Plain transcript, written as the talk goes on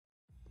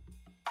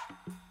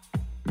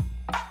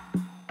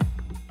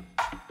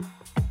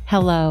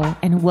Hello,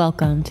 and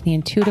welcome to the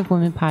Intuitive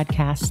Women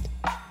Podcast.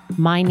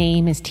 My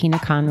name is Tina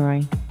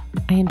Conroy.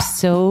 I am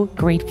so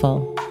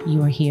grateful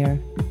you are here.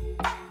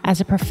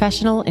 As a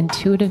professional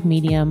intuitive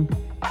medium,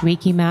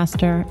 Reiki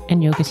master,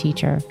 and yoga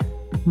teacher,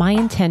 my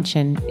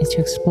intention is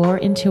to explore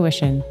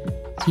intuition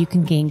so you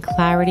can gain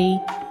clarity,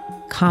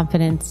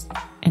 confidence,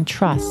 and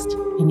trust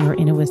in your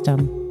inner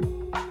wisdom.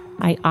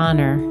 I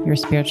honor your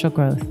spiritual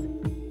growth.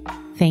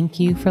 Thank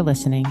you for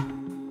listening.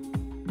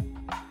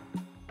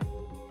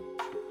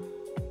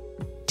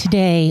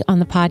 Today on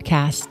the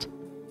podcast,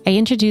 I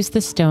introduce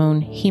the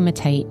stone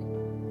Hematite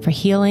for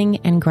healing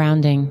and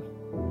grounding.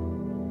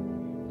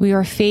 We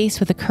are faced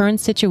with the current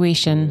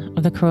situation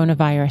of the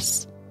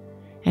coronavirus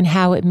and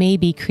how it may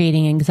be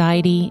creating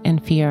anxiety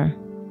and fear.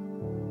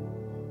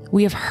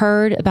 We have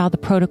heard about the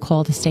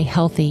protocol to stay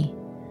healthy,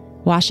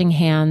 washing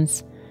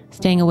hands,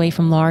 staying away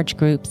from large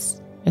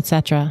groups,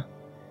 etc.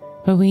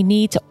 But we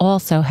need to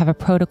also have a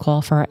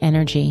protocol for our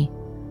energy,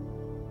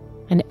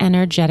 an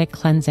energetic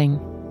cleansing.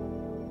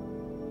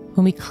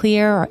 When we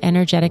clear our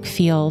energetic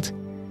field,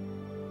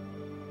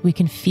 we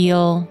can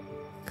feel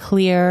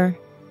clear,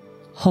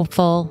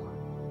 hopeful,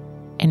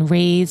 and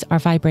raise our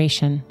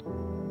vibration.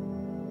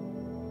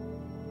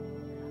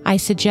 I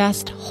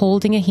suggest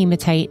holding a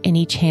hematite in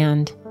each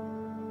hand,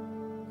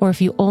 or if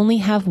you only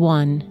have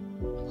one,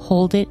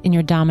 hold it in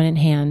your dominant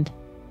hand.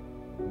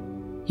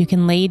 You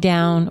can lay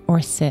down or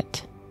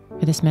sit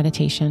for this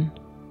meditation.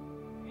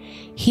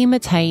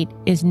 Hematite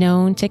is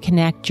known to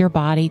connect your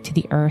body to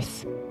the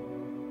earth,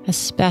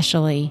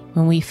 especially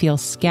when we feel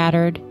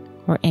scattered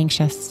or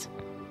anxious.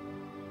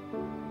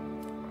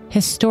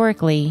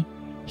 Historically,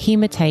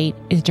 hematite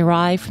is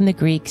derived from the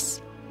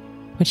Greeks,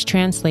 which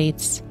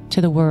translates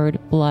to the word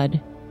blood.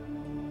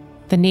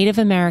 The Native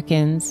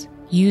Americans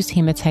used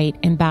hematite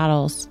in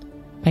battles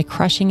by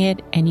crushing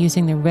it and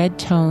using the red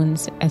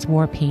tones as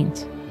war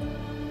paint.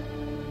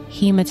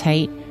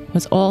 Hematite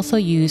was also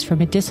used for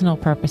medicinal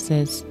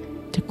purposes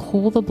to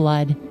cool the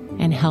blood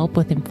and help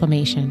with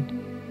inflammation.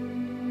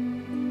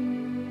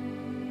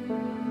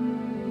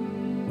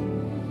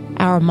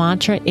 Our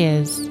mantra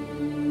is,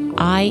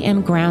 I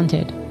am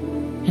grounded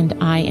and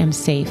I am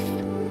safe.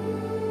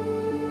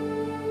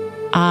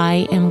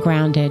 I am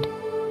grounded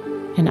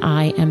and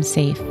I am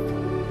safe.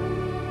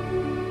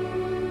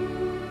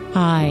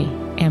 I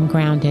am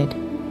grounded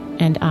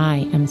and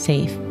I am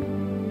safe.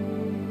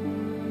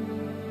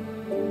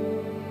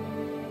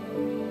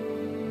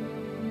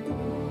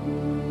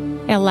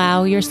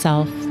 Allow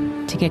yourself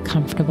to get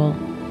comfortable.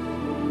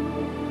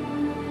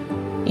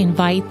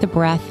 Invite the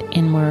breath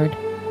inward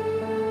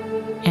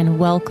and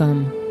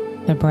welcome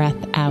the breath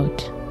out.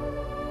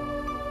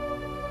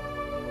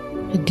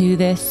 Do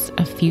this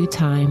a few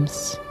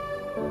times,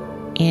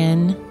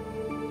 in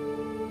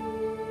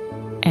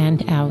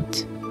and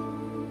out.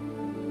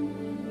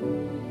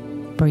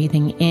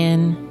 Breathing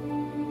in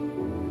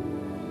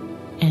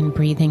and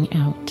breathing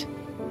out.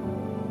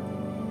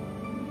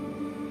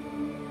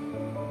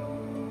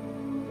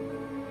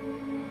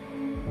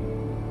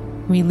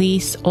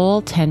 Release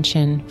all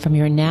tension from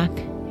your neck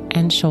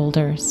and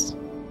shoulders.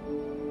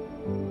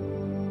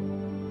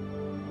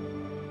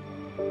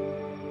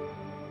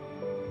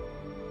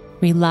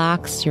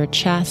 Relax your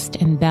chest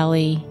and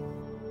belly,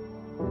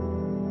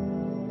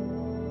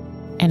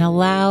 and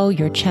allow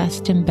your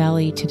chest and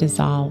belly to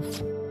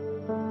dissolve.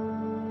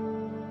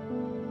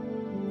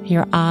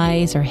 Your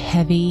eyes are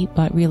heavy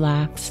but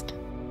relaxed.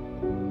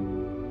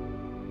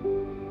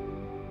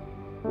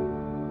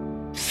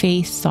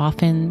 Face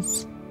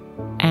softens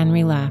and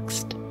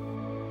relaxed.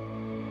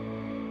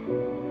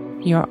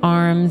 Your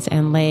arms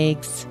and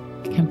legs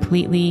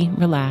completely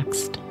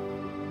relaxed.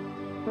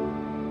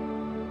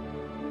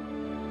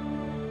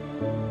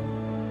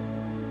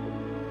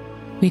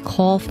 We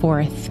call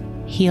forth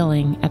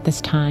healing at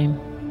this time.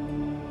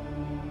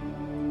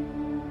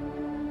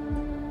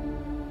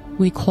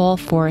 We call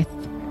forth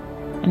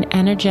an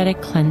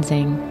energetic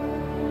cleansing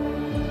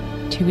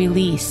to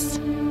release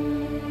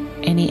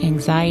any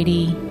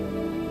anxiety,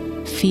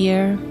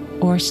 fear,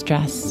 or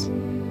stress.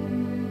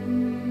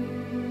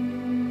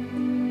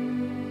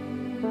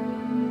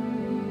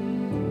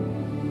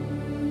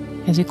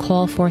 As we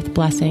call forth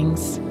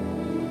blessings,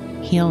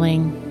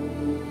 healing,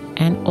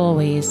 and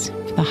always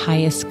for the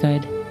highest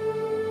good.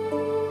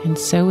 And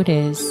so it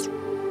is,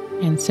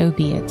 and so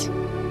be it.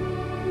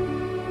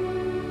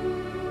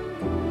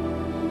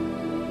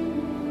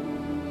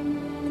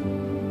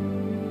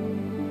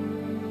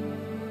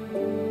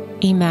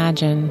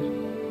 Imagine,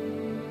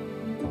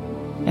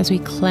 as we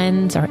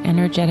cleanse our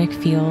energetic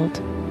field,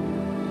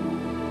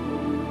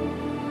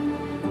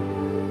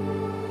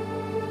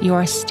 you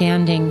are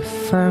standing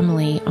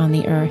firmly on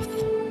the earth.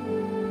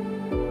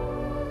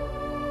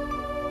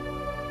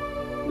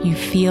 You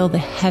feel the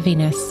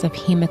heaviness of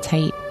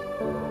hematite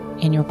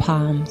in your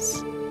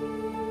palms.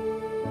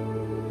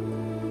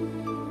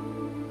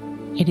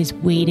 It is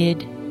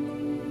weighted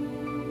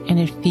and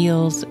it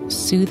feels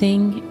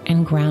soothing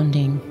and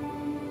grounding.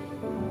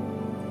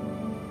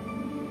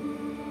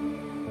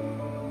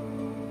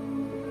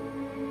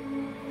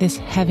 This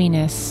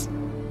heaviness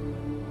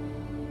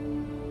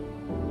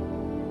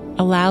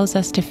allows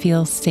us to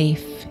feel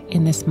safe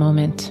in this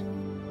moment.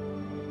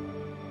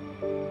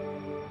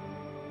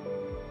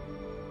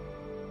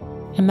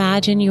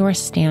 Imagine you are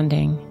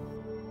standing,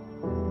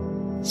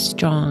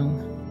 strong,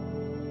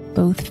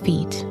 both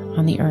feet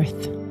on the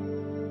earth.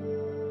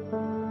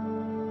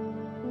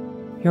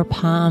 Your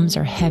palms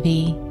are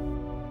heavy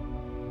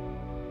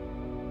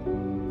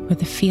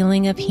with a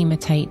feeling of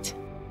hematite.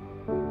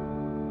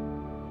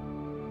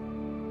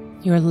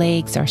 Your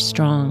legs are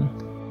strong.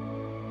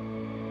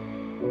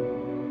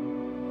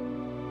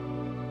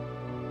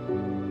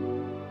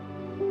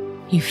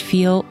 You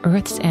feel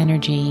Earth's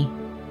energy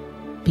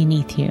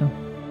beneath you.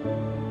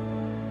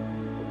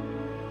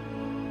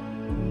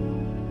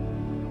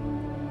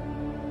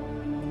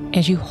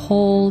 As you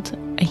hold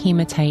a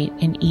hematite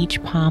in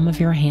each palm of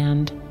your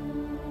hand,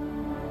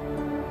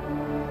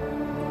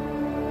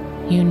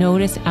 you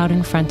notice out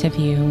in front of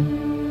you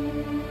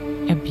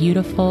a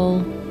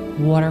beautiful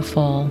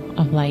waterfall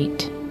of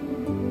light.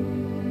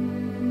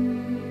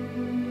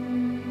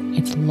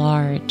 It's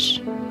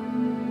large,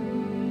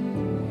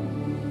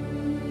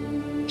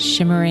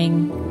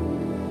 shimmering,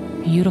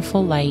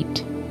 beautiful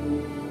light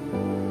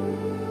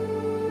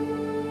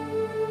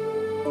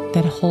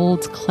that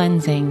holds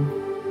cleansing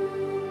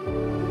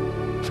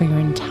for your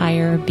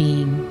entire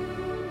being.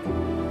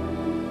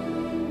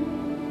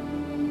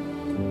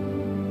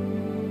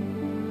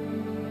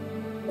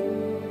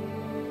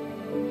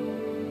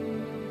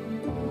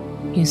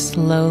 You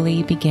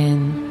slowly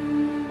begin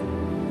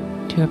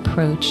to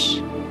approach,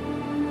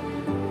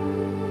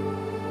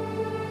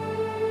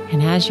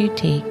 and as you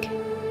take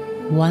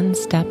one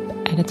step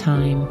at a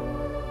time,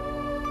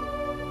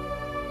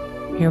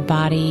 your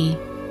body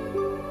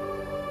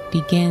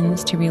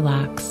begins to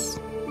relax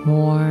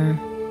more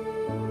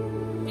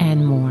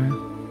and more.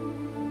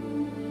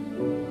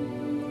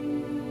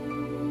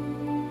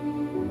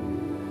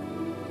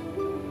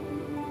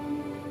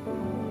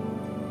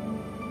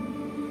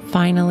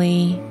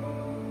 Finally,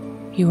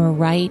 you are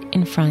right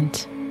in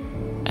front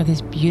of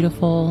this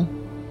beautiful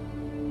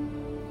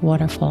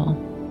waterfall.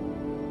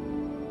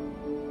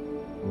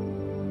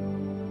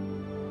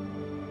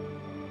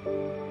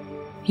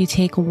 You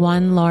take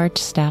one large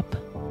step,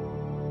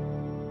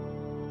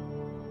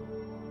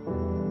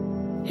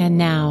 and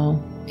now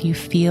you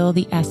feel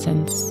the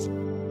essence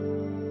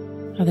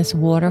of this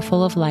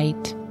waterfall of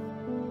light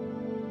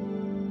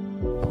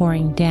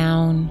pouring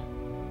down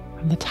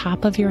from the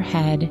top of your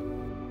head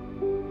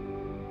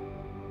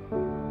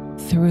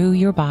through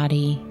your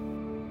body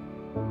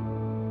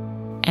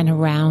and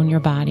around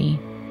your body.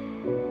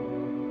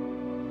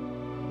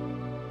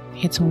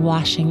 It's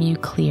washing you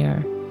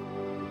clear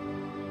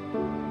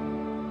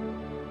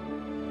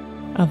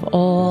of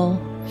all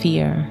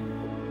fear,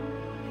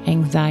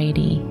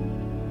 anxiety,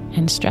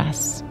 and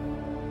stress,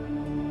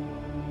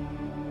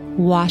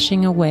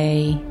 washing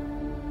away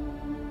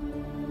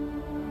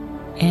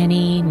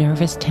any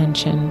nervous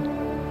tension,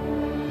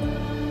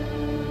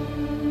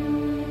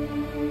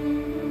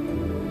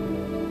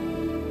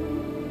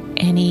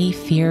 any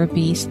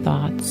fear-based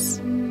thoughts,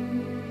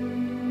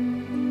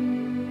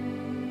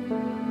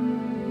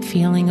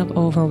 feeling of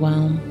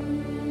overwhelm,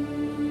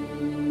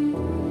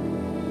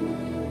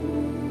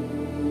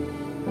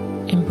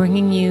 and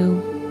bringing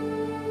you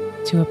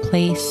to a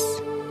place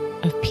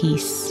of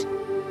peace.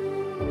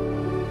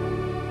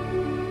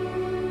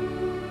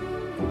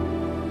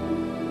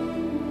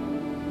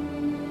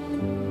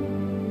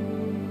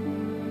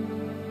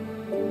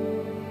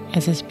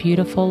 As this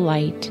beautiful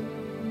light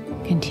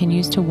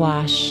continues to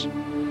wash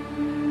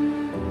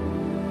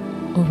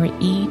over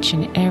each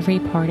and every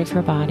part of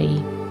your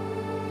body,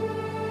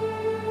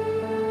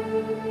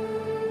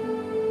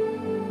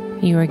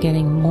 you are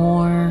getting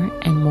more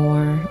and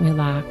more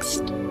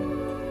relaxed.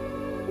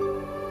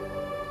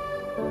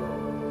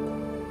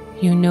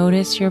 You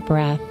notice your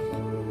breath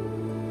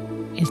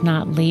is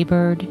not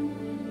labored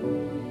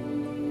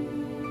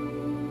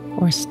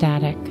or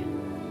static.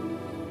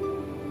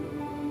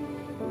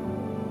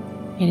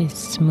 It is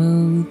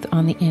smooth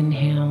on the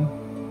inhale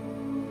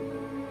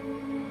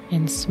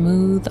and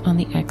smooth on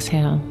the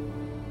exhale.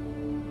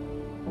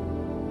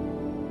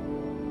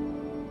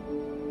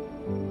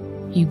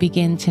 You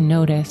begin to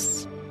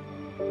notice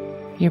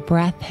your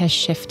breath has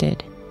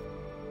shifted.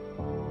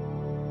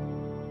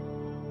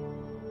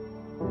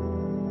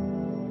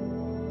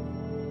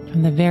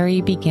 From the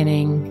very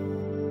beginning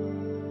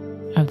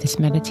of this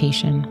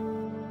meditation.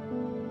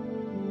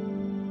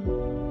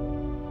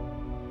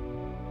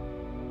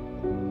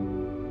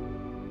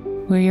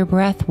 Where your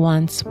breath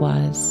once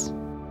was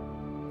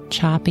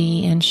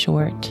choppy and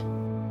short,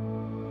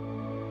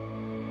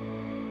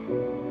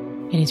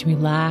 it is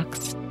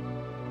relaxed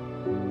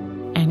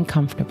and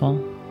comfortable.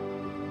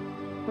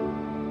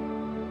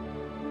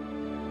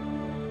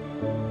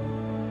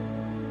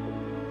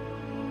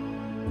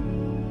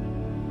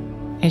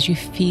 As you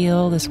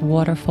feel this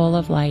waterfall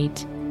of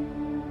light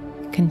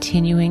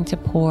continuing to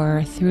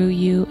pour through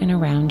you and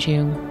around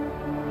you,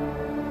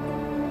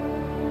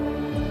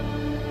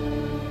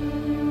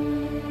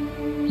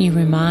 you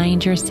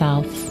remind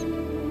yourself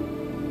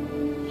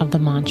of the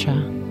mantra.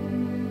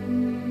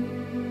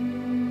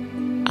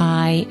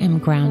 I am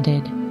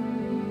grounded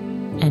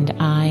and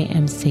I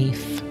am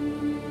safe.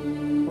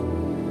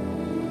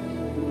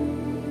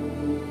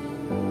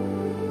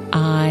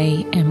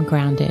 I am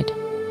grounded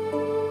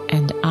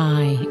and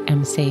I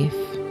am safe.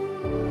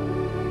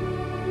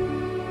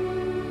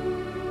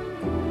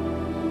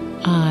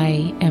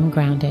 I am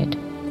grounded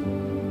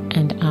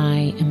and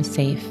I am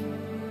safe.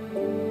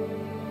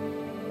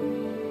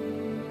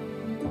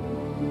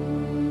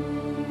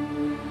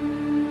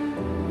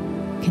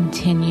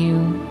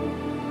 Continue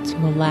to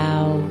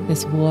allow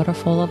this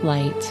waterfall of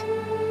light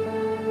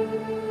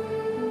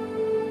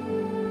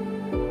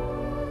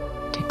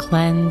to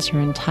cleanse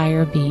your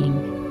entire being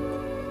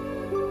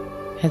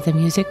as the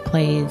music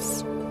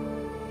plays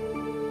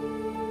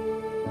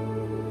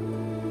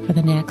for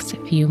the next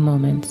few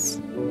moments,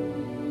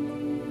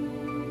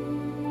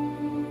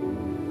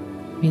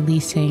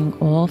 releasing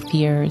all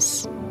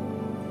fears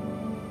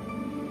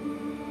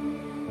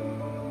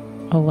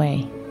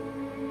away.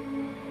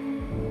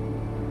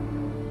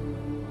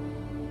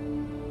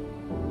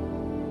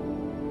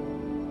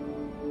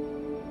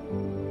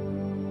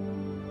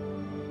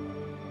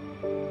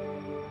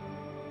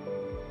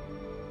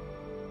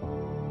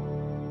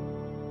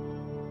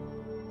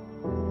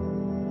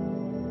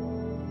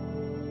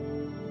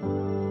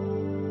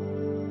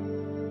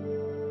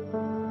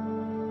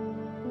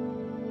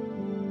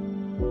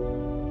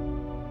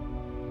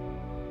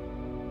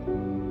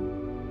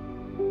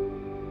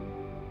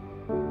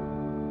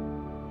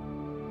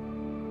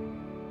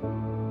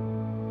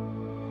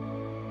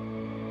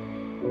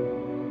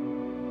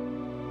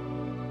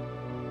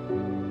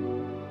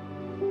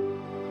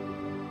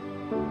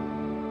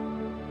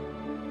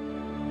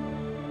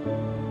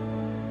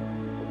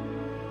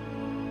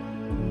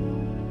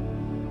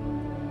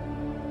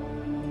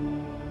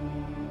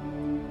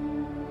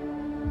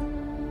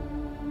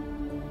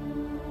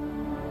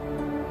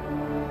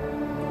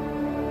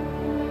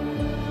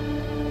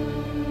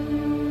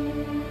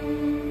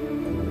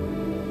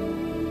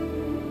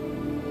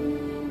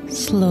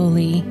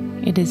 Slowly,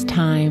 it is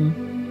time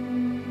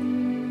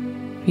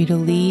for you to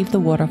leave the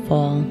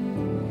waterfall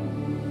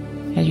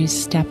as you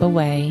step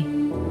away,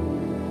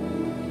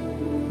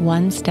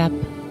 one step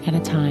at a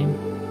time.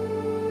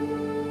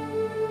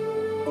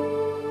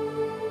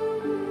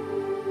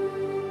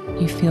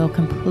 You feel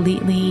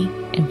completely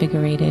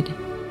invigorated,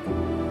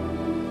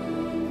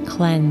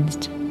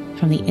 cleansed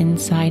from the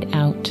inside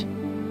out.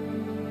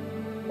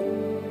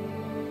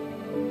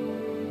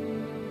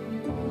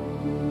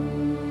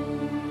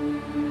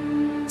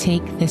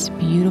 Take this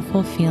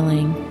beautiful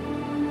feeling,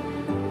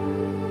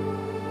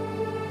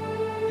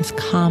 this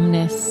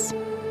calmness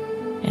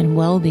and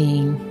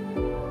well-being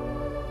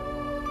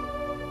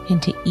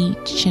into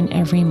each and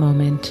every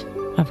moment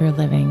of your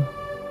living.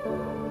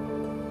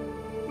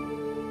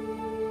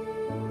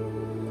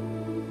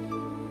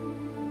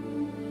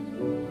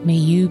 May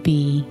you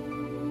be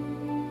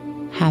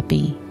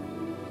happy,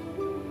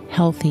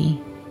 healthy,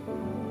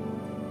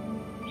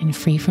 and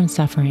free from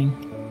suffering.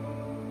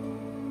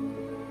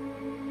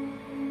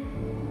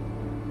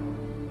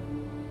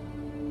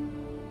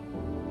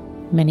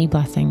 Many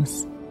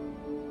blessings.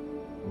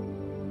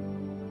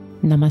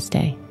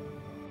 Namaste.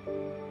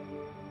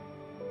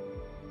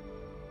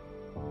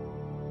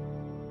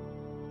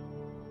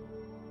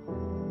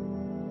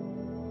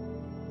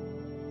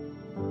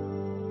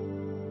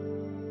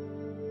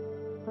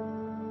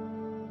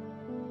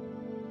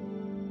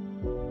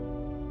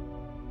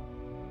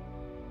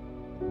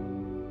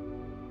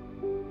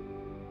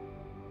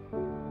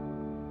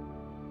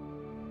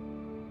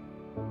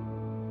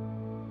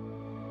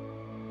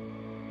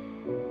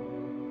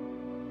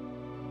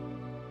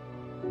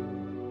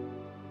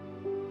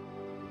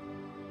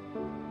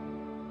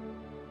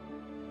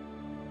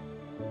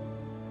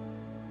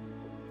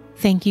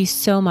 Thank you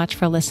so much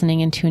for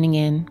listening and tuning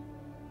in.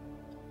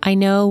 I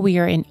know we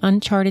are in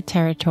uncharted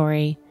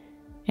territory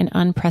and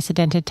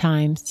unprecedented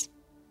times.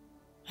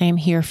 I am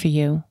here for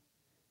you.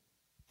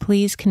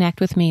 Please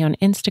connect with me on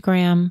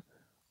Instagram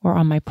or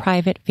on my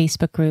private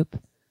Facebook group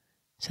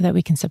so that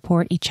we can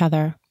support each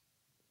other.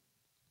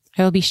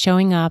 I will be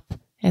showing up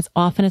as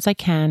often as I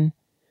can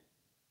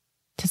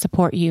to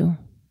support you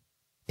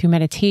through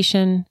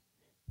meditation,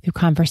 through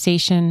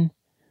conversation,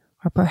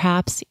 or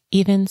perhaps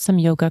even some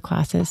yoga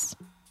classes.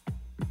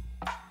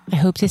 I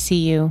hope to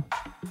see you.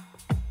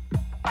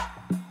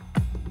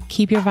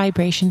 Keep your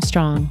vibration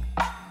strong.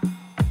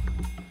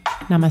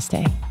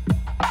 Namaste.